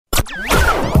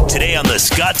Today on The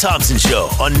Scott Thompson Show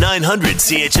on 900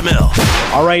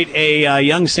 CHML. All right, a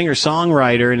young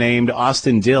singer-songwriter named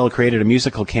Austin Dill created a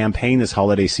musical campaign this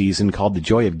holiday season called The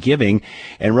Joy of Giving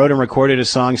and wrote and recorded a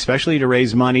song specially to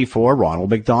raise money for Ronald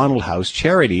McDonald House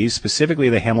Charities, specifically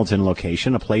the Hamilton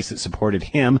location, a place that supported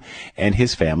him and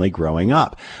his family growing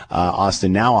up.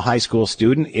 Austin, now a high school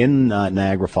student in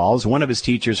Niagara Falls, one of his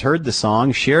teachers heard the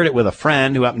song, shared it with a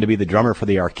friend who happened to be the drummer for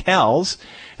the Arkells,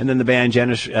 and then the band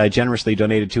generously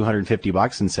donated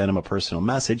 $250 and sent him a personal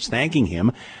message thanking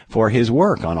him for his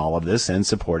work on all of this and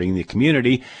supporting the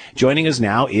community. Joining us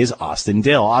now is Austin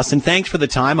Dill. Austin, thanks for the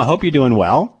time. I hope you're doing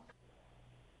well.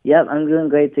 Yep, I'm doing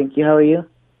great. Thank you. How are you?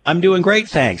 I'm doing great,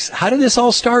 thanks. How did this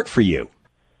all start for you?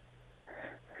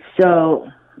 So,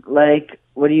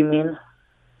 what do you mean?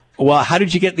 Well, how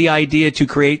did you get the idea to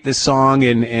create this song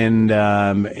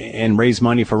and raise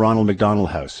money for Ronald McDonald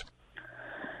House?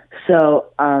 So,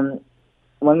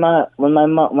 when I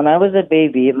was a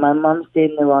baby, my mom stayed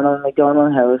in the Ronald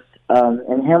McDonald House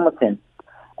in Hamilton,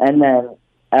 and then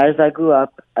as I grew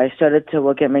up, I started to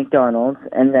work at McDonald's,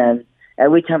 and then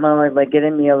every time I would get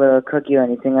a meal or a cookie or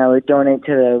anything, I would donate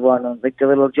to the Ronald, the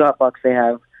little drop box they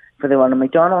have for the Ronald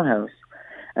McDonald House.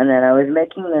 And then I was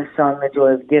making this song, The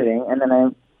Joy of Giving, and then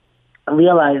I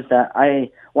realized that I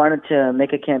wanted to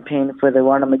make a campaign for the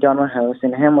Ronald McDonald House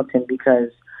in Hamilton because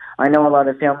I know a lot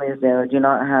of families there do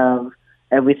not have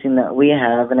everything that we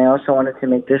have, and I also wanted to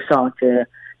make this song to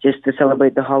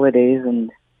celebrate the holidays.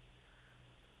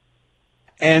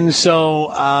 And so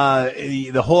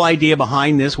the whole idea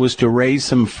behind this was to raise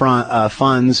some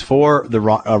funds for the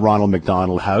Ronald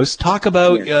McDonald House. Talk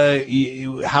about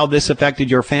how this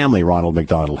affected your family, Ronald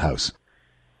McDonald House.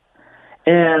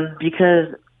 And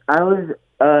because I was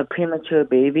a premature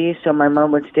baby, so my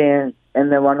mom would stay in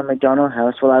the Ronald McDonald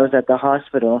House while I was at the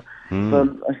hospital for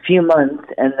a few months,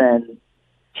 and then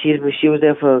she was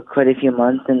there for quite a few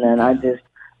months, and then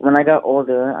when I got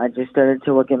older, I just started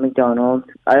to work at McDonald's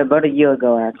about a year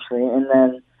ago, actually, and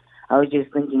then I was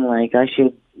just thinking, I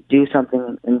should do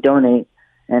something and donate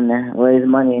and raise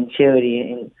money and charity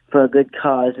and for a good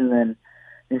cause, and then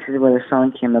this is where the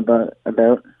song came about.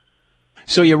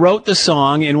 So you wrote the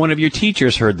song, and one of your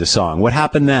teachers heard the song. What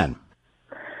happened then?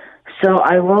 So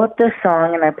I wrote the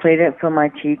song, and I played it for my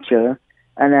teacher,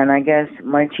 and then I guess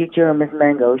my teacher, Miss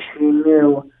Mango, she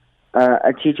knew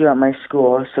a teacher at my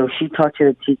school, so she talked to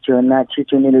the teacher, and that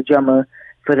teacher knew the drummer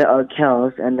for the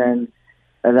Arkells, and then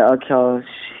the Arkells,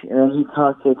 and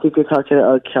the teacher talked to the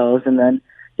Arkells, and then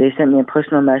they sent me a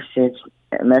personal message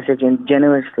and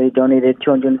generously donated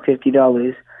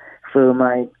 $250 for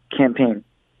my campaign.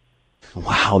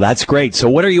 Wow, that's great. So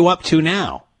what are you up to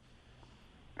now?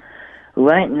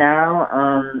 Right now,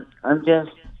 I'm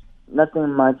just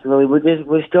nothing much really.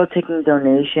 We're still taking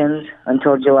donations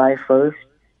until July 1st.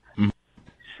 Mm-hmm.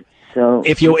 So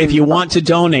if you want to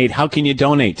donate, how can you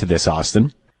donate to this,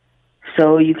 Austin?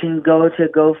 So you can go to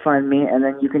GoFundMe, and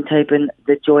then you can type in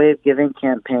the Joy of Giving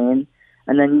campaign,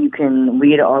 and then you can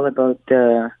read all about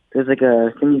there's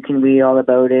a thing you can read all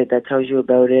about it that tells you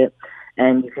about it,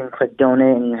 and you can click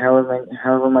donate and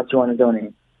however much you want to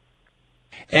donate.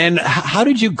 And how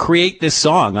did you create this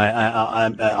song?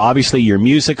 Obviously, you're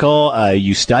musical.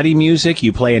 You study music.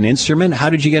 You play an instrument. How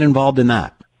did you get involved in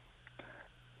that?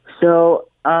 So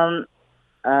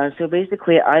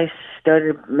basically, I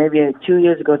started maybe 3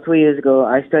 years ago.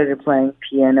 I started playing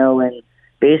piano and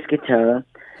bass guitar,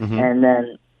 and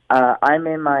then I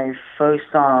made my first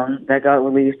song that got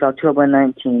released October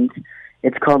 19th.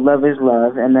 It's called "Love Is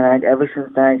Love," and then ever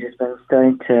since then, I've just been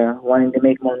starting to wanting to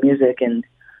make more music and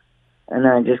then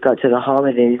I just got to the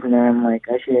holidays, and then I'm like,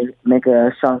 I should make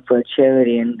a song for a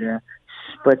charity and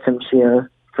spread some cheer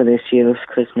for this year's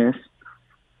Christmas.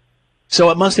 So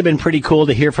it must have been pretty cool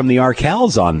to hear from the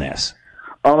Arkells on this.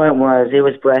 Oh, it was. It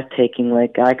was breathtaking.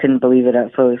 I couldn't believe it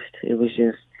at first. It was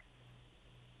just.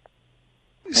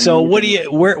 So where do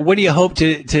you hope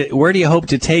to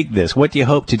take this? What do you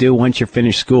hope to do once you're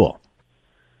finished school?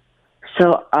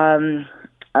 So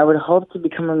I would hope to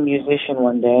become a musician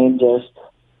one day and just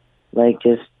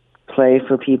play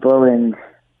for people and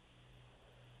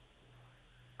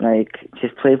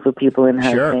just play for people and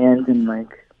have fans and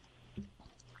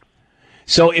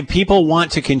So if people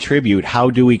want to contribute, how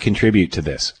do we contribute to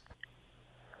this?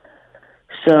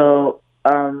 So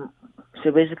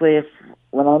basically,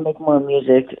 when I make more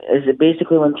music,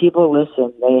 when people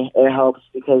listen, it helps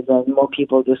because then more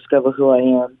people discover who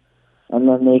I am, and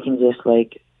then they can just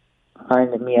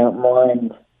find me out more.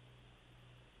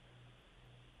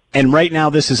 And right now,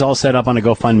 this is all set up on a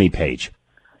GoFundMe page.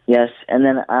 Yes, and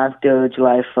then after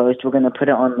July 1st, we're going to put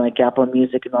it on Apple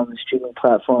Music and on the streaming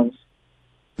platforms.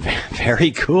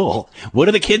 Very cool. What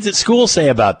do the kids at school say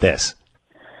about this?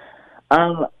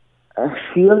 A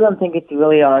few of them think it's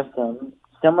really awesome.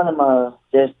 Some of them are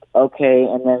just okay,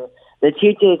 and then the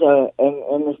teachers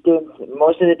and the students,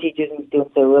 most of the teachers and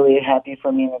students are really happy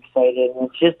for me and excited, and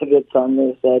it's just a good song,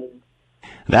 they said.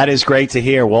 That is great to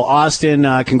hear. Well, Austin,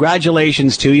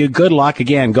 congratulations to you. Good luck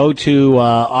again. Go to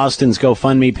Austin's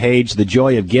GoFundMe page. The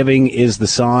Joy of Giving is the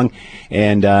song,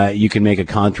 and you can make a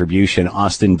contribution.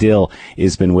 Austin Dill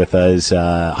has been with us,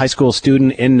 high school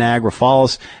student in Niagara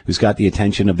Falls, who's got the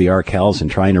attention of the Arkells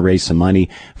and trying to raise some money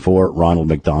for Ronald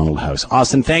McDonald House.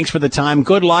 Austin, thanks for the time.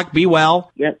 Good luck. Be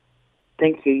well. Yep.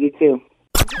 Thank you. You too.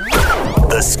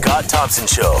 The Scott Thompson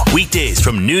Show, weekdays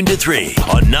from noon to 3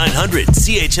 on 900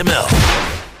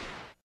 CHML.